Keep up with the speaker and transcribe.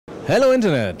Hello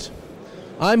Internet!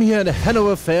 I'm here at the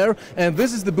Hannover Fair and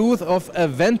this is the booth of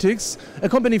Aventics, a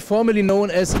company formerly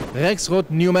known as Rexroth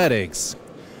Pneumatics.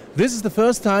 This is the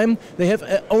first time they have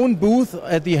their own booth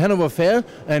at the Hannover Fair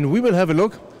and we will have a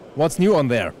look what's new on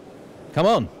there. Come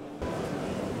on!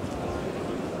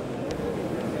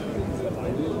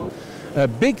 A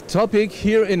big topic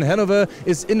here in Hannover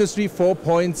is Industry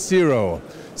 4.0.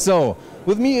 So,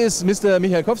 with me is Mr.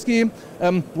 Michalkowski.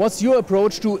 What's your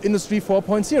approach to Industry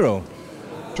 4.0?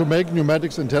 To make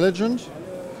pneumatics intelligent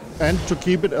and to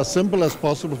keep it as simple as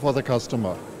possible for the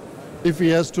customer. If he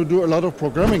has to do a lot of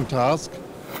programming tasks,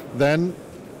 then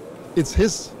it's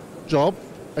his job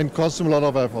and costs him a lot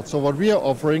of effort. So what we are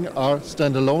offering are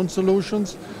standalone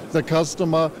solutions. The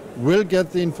customer will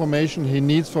get the information he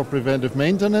needs for preventive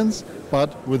maintenance,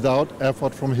 but without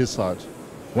effort from his side.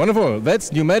 Wonderful,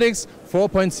 that's Pneumatics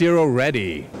 4.0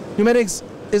 ready. Pneumatics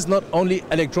is not only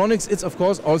electronics, it's of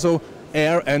course also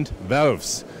air and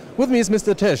valves. With me is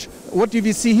Mr. Tesch. What do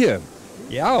we see here?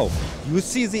 Yeah, you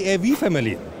see the AV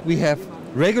family. We have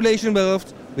regulation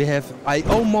valves, we have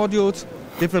I/O modules,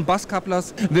 different bus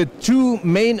couplers. The two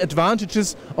main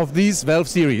advantages of these valve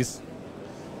series.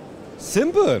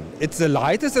 Simple. It's the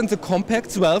lightest and the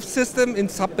compact valve system in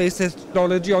sub-base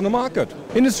technology on the market.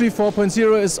 Industry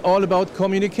 4.0 is all about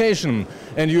communication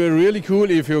and you're really cool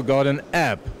if you got an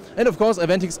app. And of course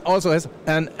Aventics also has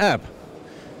an app.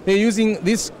 They're using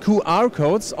these QR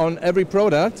codes on every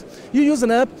product. You use an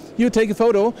app, you take a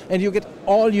photo and you get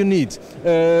all you need.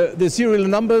 The serial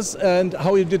numbers and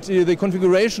how you did the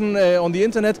configuration on the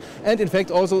internet and in fact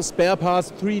also spare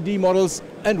parts, 3D models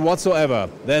and whatsoever.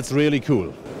 That's really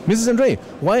cool. Mrs. Andre,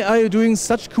 why are you doing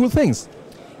such cool things?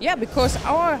 Yeah, because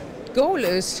our goal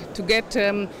is to get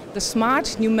the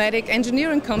smart pneumatic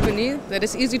engineering company that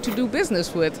is easy to do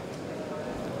business with.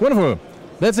 Wonderful.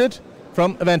 That's it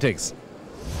from Aventics.